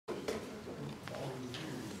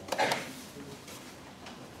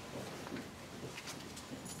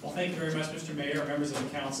Well, thank you very much, Mr. Mayor, members of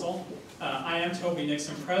the council. I am Toby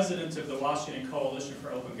Nixon, president of the Washington Coalition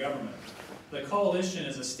for Open Government. The coalition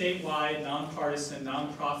is a statewide, nonpartisan,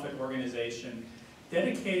 nonprofit organization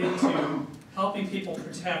dedicated to helping people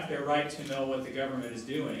protect their right to know what the government is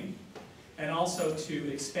doing, and also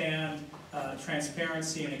to expand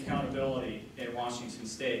transparency and accountability in Washington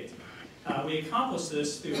State. We accomplish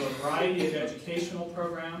this through a variety of educational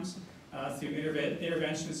programs, through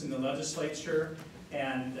interventions in the legislature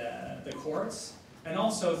and the courts, and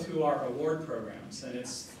also through our award programs. And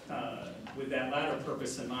it's with that latter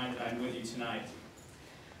purpose in mind that I'm with you tonight.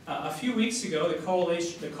 A few weeks ago, the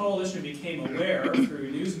coalition became aware through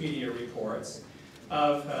news media reports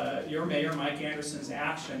of your Mayor, Mike Anderson's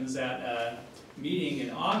actions at a meeting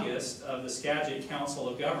in August of the Skagit Council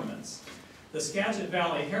of Governments. The Skagit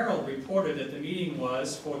Valley Herald reported that the meeting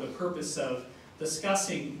was for the purpose of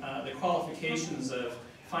discussing the qualifications of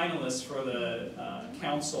finalists for the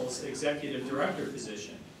council's executive director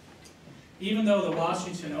position. Even though the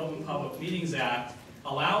Washington Open Public Meetings Act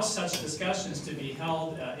allows such discussions to be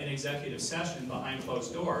held in executive session behind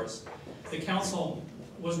closed doors, the council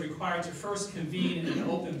was required to first convene an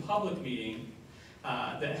open public meeting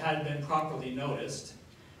that had been properly noticed,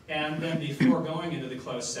 and then before going into the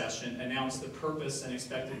closed session, announce the purpose and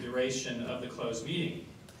expected duration of the closed meeting.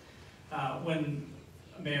 When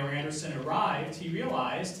Mayor Anderson arrived, he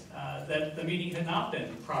realized that the meeting had not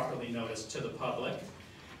been properly noticed to the public,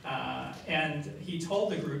 and he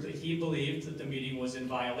told the group that he believed that the meeting was in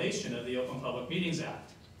violation of the Open Public Meetings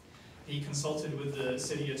Act. He consulted with the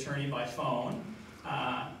city attorney by phone,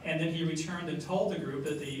 and then he returned and told the group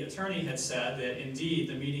that the attorney had said that indeed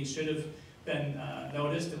the meeting should have been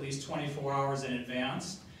noticed at least 24 hours in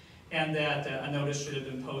advance, and that a notice should have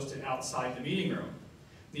been posted outside the meeting room.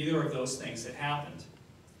 Neither of those things had happened.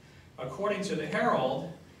 According to the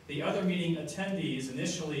Herald, the other meeting attendees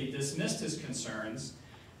initially dismissed his concerns,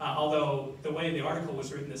 although the way the article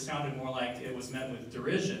was written, it sounded more like it was met with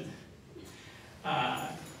derision.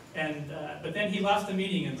 But then he left the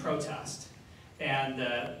meeting in protest and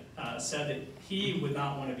said that he would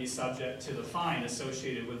not want to be subject to the fine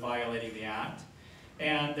associated with violating the act.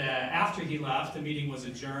 And after he left, the meeting was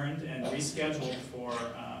adjourned and rescheduled for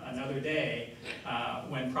another day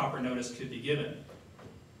when proper notice could be given.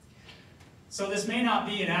 So this may not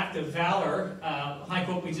be an act of valor like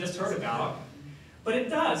what we just heard about, but it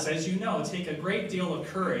does, as you know, take a great deal of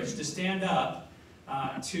courage to stand up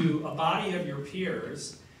to a body of your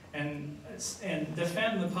peers and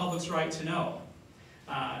defend the public's right to know,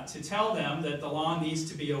 to tell them that the law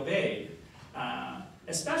needs to be obeyed,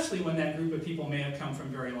 especially when that group of people may have come from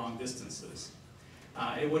very long distances.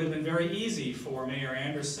 It would have been very easy for Mayor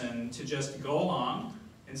Anderson to just go along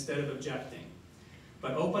instead of objecting.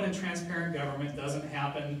 But open and transparent government doesn't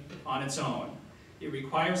happen on its own. It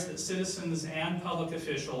requires that citizens and public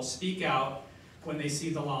officials speak out when they see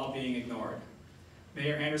the law being ignored.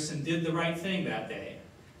 Mayor Anderson did the right thing that day,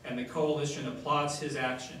 and the coalition applauds his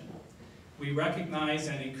action. We recognize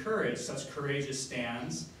and encourage such courageous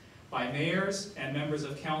stands by mayors and members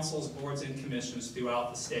of councils, boards, and commissions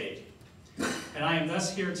throughout the state. And I am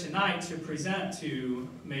thus here tonight to present to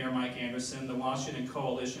Mayor Mike Anderson the Washington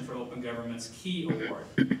Coalition for Open Government's Key Award.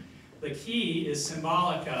 The key is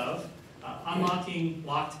symbolic of unlocking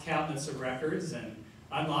locked cabinets of records and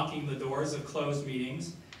unlocking the doors of closed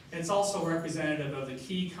meetings. And it's also representative of the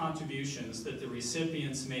key contributions that the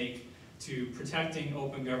recipients make to protecting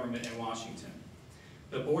open government in Washington.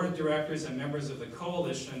 The board of directors and members of the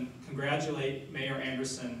coalition congratulate Mayor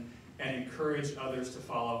Anderson and encourage others to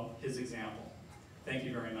follow his example. Thank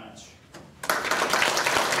you very much.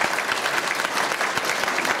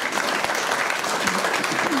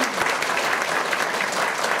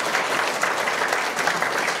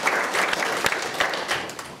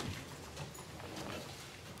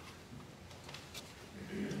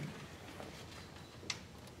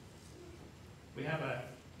 We have a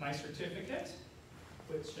nice certificate,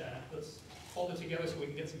 which let's hold it together so we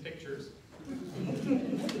can get some pictures.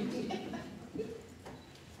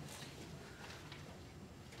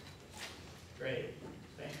 Great,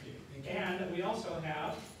 thank you. And we also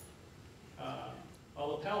have a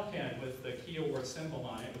lapel pin with the Key Award symbol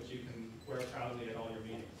on it, which you can wear proudly at all your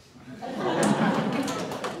meetings.